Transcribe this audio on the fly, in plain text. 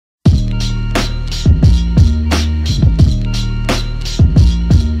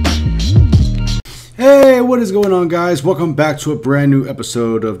what is going on, guys? Welcome back to a brand new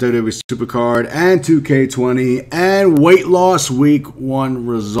episode of WWE Supercard and 2K20 and weight loss week 1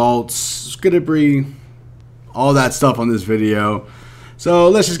 results. It's gonna be all that stuff on this video, so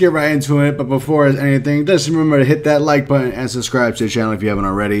let's just get right into it. But before anything, just remember to hit that like button and subscribe to the channel if you haven't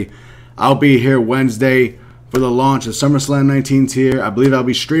already. I'll be here Wednesday for the launch of SummerSlam 19 tier. I believe I'll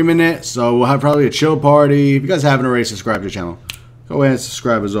be streaming it, so we'll have probably a chill party. If you guys haven't already subscribed to the channel, go ahead and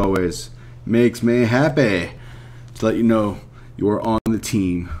subscribe as always. Makes me happy to let you know you are on the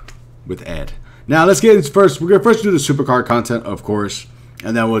team with Ed. Now let's get into first. We're gonna first do the Supercard content, of course,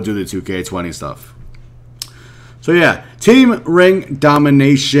 and then we'll do the 2K20 stuff. So yeah, Team Ring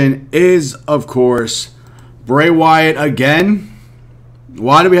Domination is, of course, Bray Wyatt again.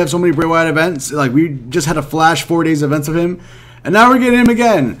 Why do we have so many Bray Wyatt events? Like, we just had a flash 4 days events of him, and now we're getting him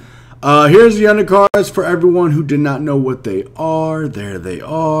again. Here's the undercards for everyone who did not know what they are. There they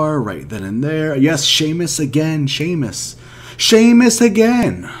are, right then and there. Yes, Sheamus again. Sheamus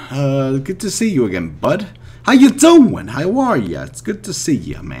again. Good to see you again, bud. How you doing? How are you? It's good to see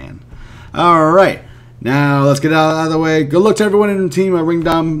you, man. All right, now let's get out of the way. Good luck to everyone in the team Ring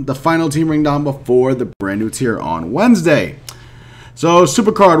Dom, the final Team Ring Dom before the brand new tier on Wednesday. So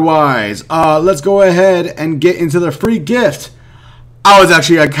Supercard wise, let's go ahead and get into the free gift. I was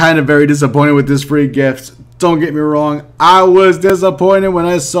actually kind of very disappointed with this free gift. Don't get me wrong. I was disappointed when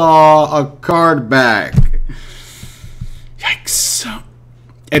I saw a card back. Yikes.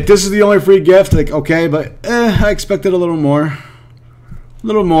 If this is the only free gift, like, okay, but I expected a little more.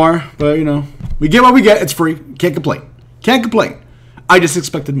 But, you know, we get what we get. It's free. Can't complain. Can't complain. I just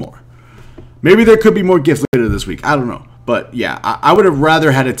expected more. Maybe there could be more gifts later this week. I don't know. But, yeah, I would have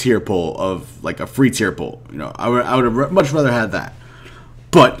rather had a tier pull of, like, a free tier pull. You know, I would have much rather had that.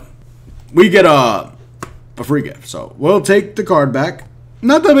 But we get a free gift, so we'll take the card back.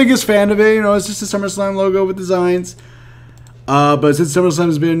 Not the biggest fan of it, you know, it's just a SummerSlam logo with designs. But since SummerSlam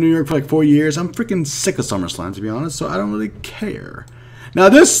has been in New York for like 4 years, I'm freaking sick of SummerSlam, to be honest, so I don't really care. Now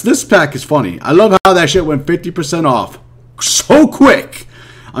this pack is funny. I love how that shit went 50% off so quick.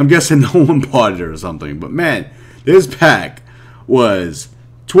 I'm guessing no one bought it or something, but man, this pack was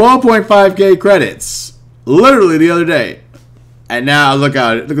 12.5k credits literally the other day. And now look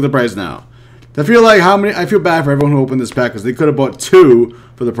at it. Look at the price now. I feel like I feel bad for everyone who opened this pack because they could have bought 2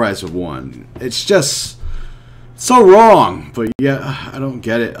 for the price of 1. It's just so wrong. But yeah, I don't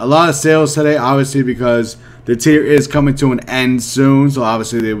get it. A lot of sales today, obviously, because the tier is coming to an end soon. So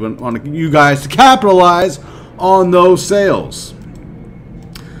obviously they want you guys to capitalize on those sales.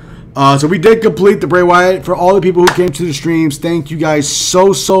 So we did complete the Bray Wyatt. For all the people who came to the streams, thank you guys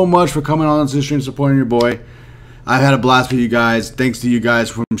so much for coming on to the stream, supporting your boy. I've had a blast with you guys. Thanks to you guys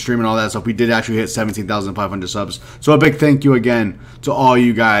from streaming all that stuff. We did actually hit 17,500 subs. So a big thank you again to all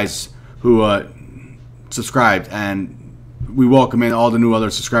you guys who subscribed. And we welcome in all the new other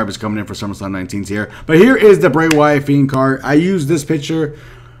subscribers coming in for SummerSlam 19 here. But here is the Bray Wyatt Fiend card. I used this picture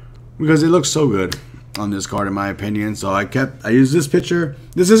because it looks so good on this card, in my opinion. So I used this picture.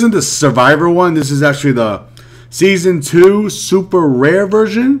 This isn't the Survivor one. This is actually the Season 2 super rare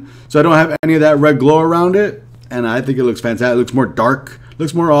version. So I don't have any of that red glow around it. And I think it looks fantastic. It looks more dark.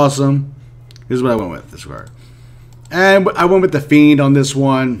 Looks more awesome. Here's what I went with this card. And I went with the Fiend on this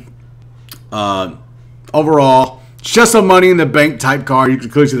one. Overall, it's just a Money in the Bank type card. You can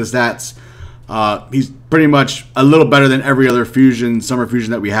clearly see the stats. He's pretty much a little better than every other fusion, summer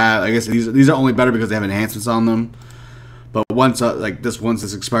fusion that we have. I guess these are only better because they have enhancements on them. But once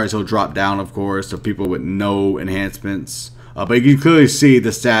this expires, he'll drop down, of course, to people with no enhancements. But you can clearly see the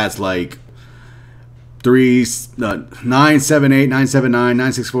stats like 978, 979,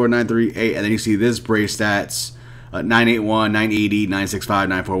 964, 938, and then you see this Bray stats 981, 980, 965,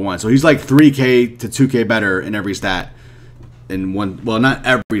 941. So he's like 3k to 2k better in every stat. In one, well, not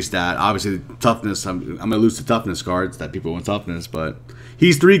every stat. Obviously, toughness. I'm gonna lose the toughness cards that people want toughness, but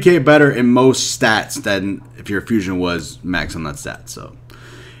he's 3k better in most stats than if your fusion was max on that stat. So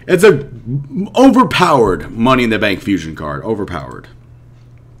it's a overpowered Money in the Bank fusion card. Overpowered.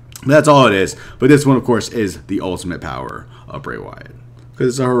 That's all it is. But this one, of course, is the ultimate power of Bray Wyatt. Because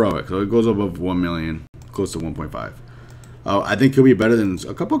it's a heroic. So it goes above 1 million. Close to 1.5. I think he'll be better than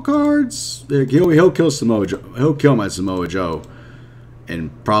a couple cards. He'll kill Samoa Joe. He'll kill my Samoa Joe. In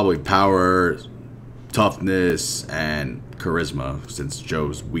probably power, toughness, and charisma. Since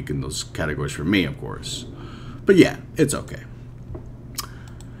Joe's weak in those categories for me, of course. But yeah, it's okay.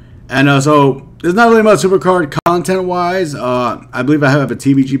 And so, there's not really much Supercard content-wise. I believe I have a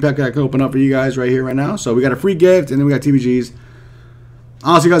TBG pack that I can open up for you guys right here, right now. So, we got a free gift, and then we got TBGs.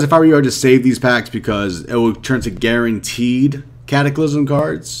 Honestly, guys, if I were you, I'd just save these packs because it will turn to guaranteed Cataclysm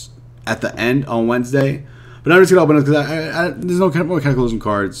cards at the end on Wednesday. But I'm just gonna open it because there's no more Cataclysm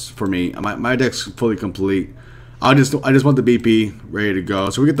cards for me. My deck's fully complete. I just want the BP ready to go.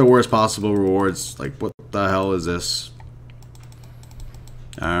 So we get the worst possible rewards. Like, what the hell is this?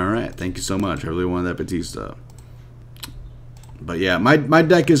 All right, thank you so much. I really wanted that Batista. But yeah, my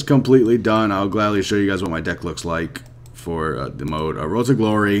deck is completely done. I'll gladly show you guys what my deck looks like for the mode. Road to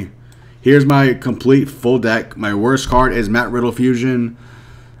Glory. Here's my complete full deck. My worst card is Matt Riddle Fusion.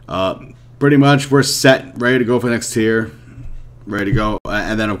 Pretty much we're set, ready to go for the next tier. Ready to go.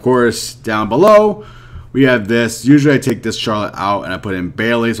 And then, of course, down below, we have this. Usually I take this Charlotte out and I put in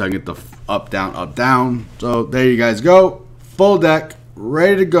Bailey so I can get the up, down, up, down. So there you guys go. Full deck,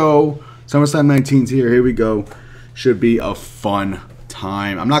 ready to go. SummerSlam 19's here. Here we go. Should be a fun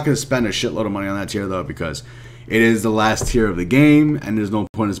time. I'm not going to spend a shitload of money on that tier, though, because it is the last tier of the game, and there's no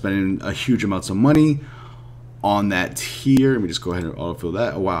point in spending a huge amounts of money on that tier. Let me just go ahead and autofill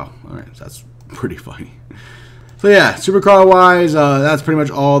that. Oh, wow. All right. That's pretty funny. So, yeah, Supercard-wise, that's pretty much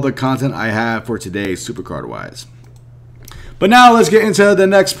all the content I have for today, Supercard-wise. But now let's get into the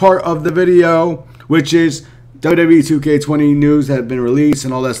next part of the video, which is WWE 2K20 news that have been released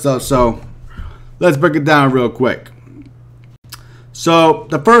and all that stuff. So, let's break it down real quick. So,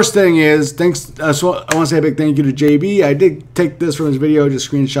 the first thing is, so I want to say a big thank you to JB. I did take this from his video, just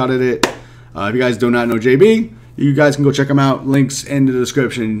screenshotted it. If you guys do not know JB, you guys can go check him out. Links in the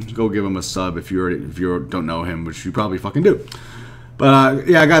description. Go give him a sub if you don't know him, which you probably fucking do. But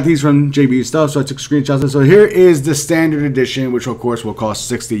yeah, I got these from JB's stuff, so I took screenshots. So here is the standard edition, which of course will cost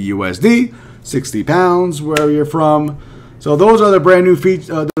 60 USD, 60 pounds, wherever you're from. So those are the brand new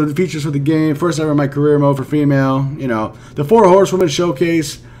features for the game. First ever in my career mode for female. You know, the 4 Horsewomen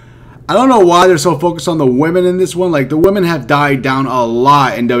showcase. I don't know why they're so focused on the women in this one. Like, the women have died down a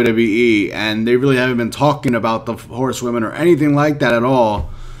lot in WWE, and they really haven't been talking about the Horsewomen or anything like that at all.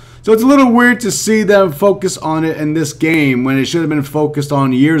 So it's a little weird to see them focus on it in this game when it should have been focused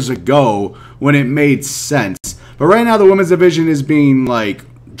on years ago when it made sense. But right now the women's division is being, like,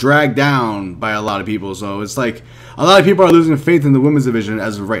 dragged down by a lot of people. So it's like a lot of people are losing faith in the women's division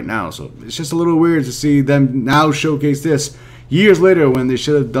as of right now. So it's just a little weird to see them now showcase this years later when they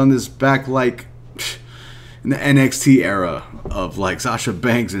should have done this back, like, in the NXT era of, like, Sasha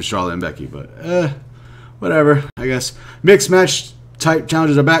Banks and Charlotte and Becky. But whatever, I guess. Mixed match type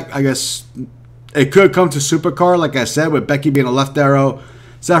challenges are back. I guess it could come to Supercard, like I said, with Becky being a left arrow,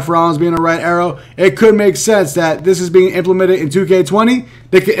 Seth Rollins being a right arrow. It could make sense that this is being implemented in 2K20.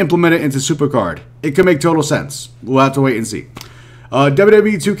 They could implement it into Supercard. It could make total sense. We'll have to wait and see.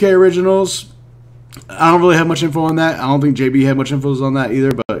 WWE 2K Originals. I don't really have much info on that. I don't think JB had much info on that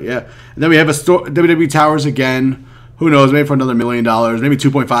either. But yeah. And then we have a WWE Towers again. Who knows? Maybe for another $1 million. Maybe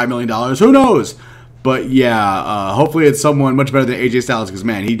 $2.5 million. Who knows? But yeah, hopefully it's someone much better than AJ Styles, because,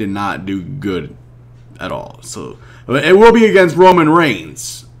 man, he did not do good at all. So it will be against Roman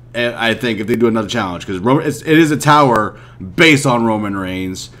Reigns, I think, if they do another challenge, because it is a tower based on Roman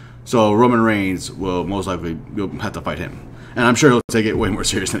Reigns. So Roman Reigns will most likely have to fight him. And I'm sure he'll take it way more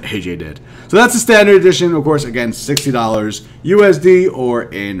serious than AJ did. So that's the standard edition. Of course, again, $60 USD or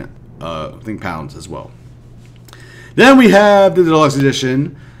in, I think, pounds as well. Then we have the deluxe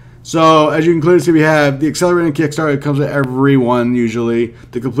edition. So, as you can clearly see, we have the Accelerated Kickstarter. It comes with every one, usually.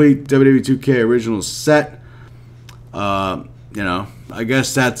 The complete WWE 2K original set. You know, I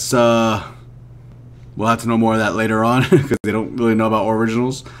guess that's, we'll have to know more of that later on, because they don't really know about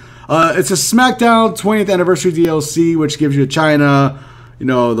originals. It's a SmackDown 20th Anniversary DLC, which gives you China, you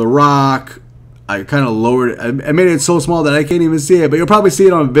know, The Rock. I kind of lowered it. I made it so small that I can't even see it, but you'll probably see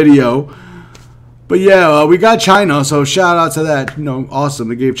it on video. But yeah, we got China, so shout out to that. You know, awesome.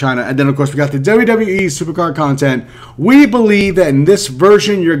 They gave China. And then, of course, we got the WWE Supercard content. We believe that in this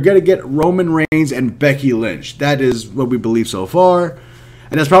version, you're going to get Roman Reigns and Becky Lynch. That is what we believe so far.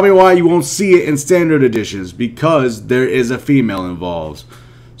 And that's probably why you won't see it in standard editions, because there is a female involved.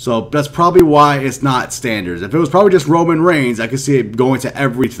 So that's probably why it's not standards. If it was probably just Roman Reigns, I could see it going to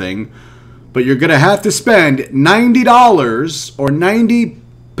everything. But you're going to have to spend $90 or 90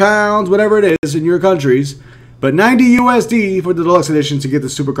 pounds, whatever it is in your countries, but 90 USD for the deluxe edition to get the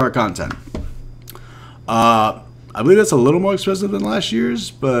Supercard content. I believe that's a little more expensive than last year's,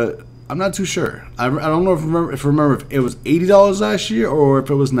 but I'm not too sure. I don't know if it was $80 last year or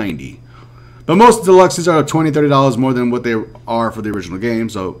if it was $90. But most deluxes are $20, $30 more than what they are for the original game,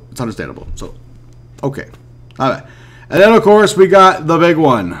 so it's understandable. So, okay. All right. And then, of course, we got the big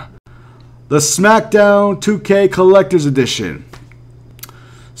one. The SmackDown 2K Collector's Edition.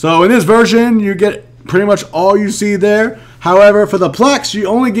 So, in this version, you get pretty much all you see there. However, for the Plex, you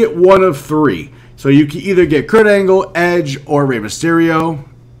only get one of 3. So, you can either get Kurt Angle, Edge, or Rey Mysterio.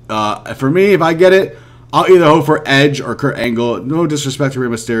 For me, if I get it, I'll either hope for Edge or Kurt Angle. No disrespect to Rey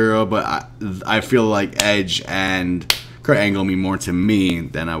Mysterio, but I feel like Edge and Kurt Angle mean more to me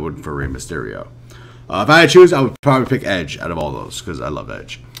than I would for Rey Mysterio. If I had to choose, I would probably pick Edge out of all those because I love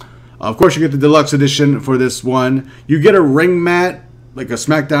Edge. Of course, you get the deluxe edition for this one. You get a ring mat, like a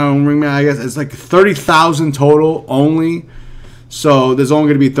SmackDown ring mat, I guess. It's like 30,000 total only. So there's only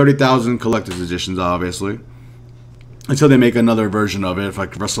going to be 30,000 collector's editions, obviously. Until they make another version of it,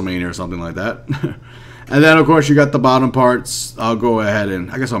 like WrestleMania or something like that. And then, of course, you got the bottom parts. I'll go ahead and,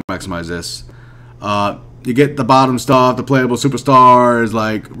 I guess I'll maximize this. You get the bottom stuff, the playable superstars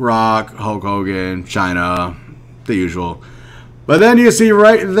like Rock, Hulk Hogan, China, the usual. But then you see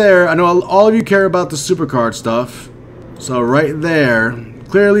right there, I know all of you care about the Supercard stuff. So right there,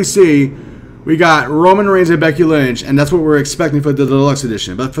 clearly see, we got Roman Reigns and Becky Lynch, and that's what we're expecting for the deluxe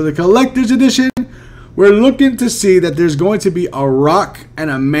edition. But for the collector's edition, we're looking to see that there's going to be a Rock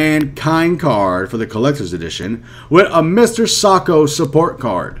and a Mankind card for the collector's edition with a Mr. Socko support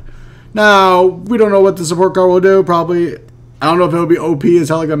card. Now, we don't know what the support card will do. Probably, I don't know if it'll be OP as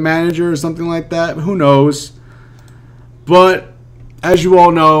hell like a manager or something like that. Who knows? But, as you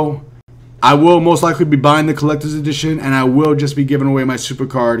all know, I will most likely be buying the collector's edition, and I will just be giving away my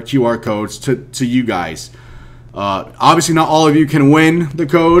Supercard QR codes to you guys. Obviously, not all of you can win the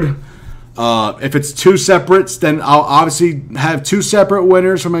code. If it's two separates, then I'll obviously have two separate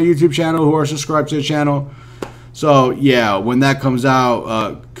winners from my YouTube channel who are subscribed to the channel. So, yeah, when that comes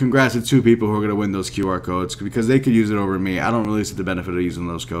out, congrats to two people who are going to win those QR codes because they could use it over me. I don't really see the benefit of using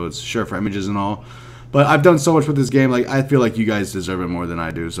those codes. Sure, for images and all. But I've done so much with this game. Like, I feel like you guys deserve it more than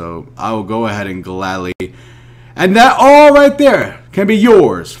I do. So, I will go ahead and gladly. And that all right there can be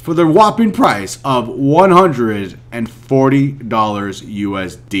yours for the whopping price of $140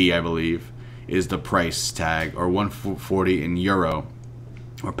 USD, I believe, is the price tag. Or 140 in euro.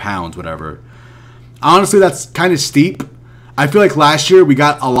 Or pounds, whatever. Honestly, that's kind of steep. I feel like last year we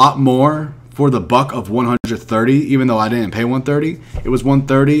got a lot more for the buck of 130, even though I didn't pay 130. It was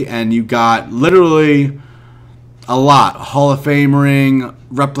 130, and you got literally a lot. Hall of Fame ring,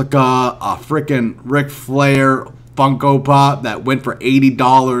 replica, a freaking Ric Flair Funko Pop that went for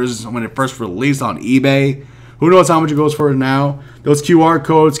 $80 when it first released on eBay. Who knows how much it goes for now? Those QR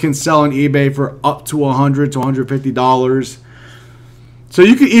codes can sell on eBay for up to $100 to $150. So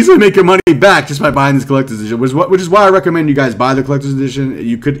you can easily make your money back just by buying this collector's edition, which is why I recommend you guys buy the collector's edition.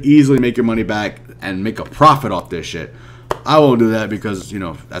 You could easily make your money back and make a profit off this shit. I won't do that because, you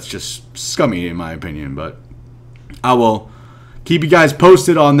know, that's just scummy in my opinion. But I will keep you guys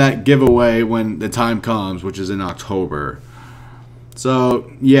posted on that giveaway when the time comes, which is in October. So,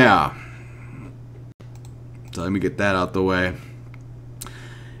 yeah. So let me get that out the way.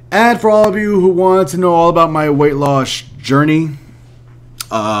 And for all of you who want to know all about my weight loss journey,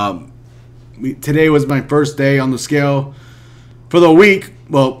 today was my first day on the scale for the week.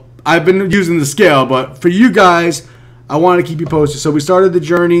 Well, I've been using the scale, but for you guys, I want to keep you posted. So we started the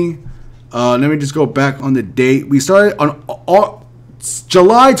journey. Let me just go back on the date. We started on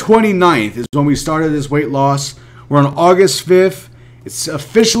July 29th is when we started this weight loss. We're on August 5th. It's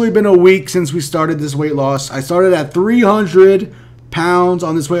officially been a week since we started this weight loss. I started at 300 pounds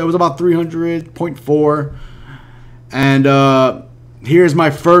on this weight. It was about 300.4. And, here's my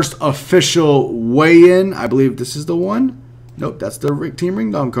first official weigh-in. I believe this is the one. Nope, that's the Team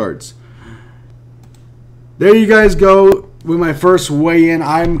Ringdom cards. There you guys go with my first weigh-in.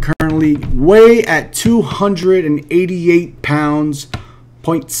 I'm currently weigh at 288 pounds,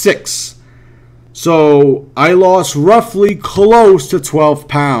 0.6. So I lost roughly close to 12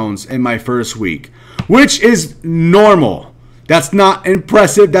 pounds in my first week, which is normal. That's not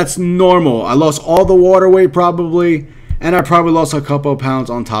impressive. That's normal. I lost all the water weight probably. And I probably lost a couple of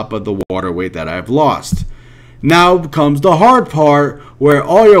pounds on top of the water weight that I've lost. Now comes the hard part where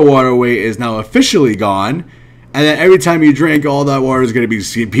all your water weight is now officially gone. And then every time you drink, all that water is going to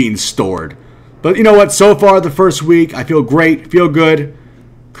be being stored. But you know what? So far, the first week, I feel great, feel good.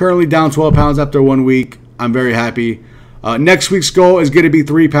 Currently down 12 pounds after 1 week. I'm very happy. Next week's goal is going to be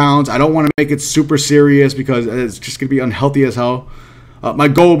 3 pounds. I don't want to make it super serious because it's just going to be unhealthy as hell. My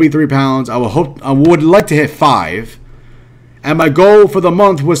goal will be 3 pounds. I would like to hit 5. And my goal for the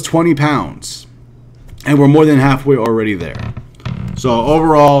month was 20 pounds. And we're more than halfway already there. So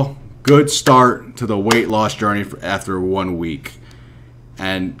overall, good start to the weight loss journey after 1 week.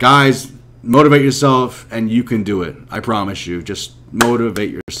 And guys, motivate yourself and you can do it. I promise you. Just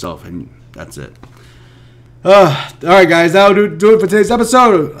motivate yourself and that's it. Alright guys, that'll do it for today's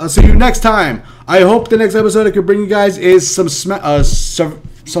episode. I'll see you next time. I hope the next episode I can bring you guys is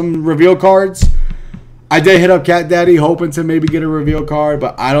some reveal cards. I did hit up Cat Daddy hoping to maybe get a reveal card,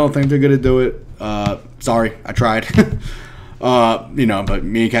 but I don't think they're going to do it. Sorry, I tried. You know, but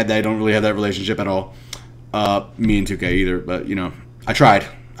me and Cat Daddy don't really have that relationship at all. Me and 2K either, but you know, I tried,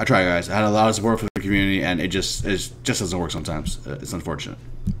 guys. I had a lot of support from the community, and it just doesn't work sometimes. It's unfortunate.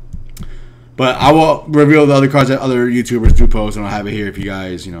 But I will reveal the other cards that other YouTubers do post, and I'll have it here if you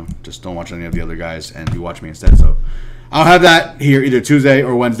guys, you know, just don't watch any of the other guys and you watch me instead. So I'll have that here either Tuesday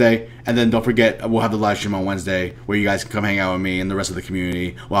or Wednesday, and then don't forget we'll have the live stream on Wednesday where you guys can come hang out with me and the rest of the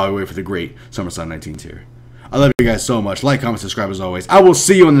community while we wait for the great SummerSlam 19 tier. I love you guys so much. Like, comment, subscribe as always. I will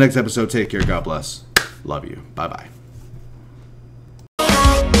see you in the next episode. Take care. God bless. Love you. Bye-bye.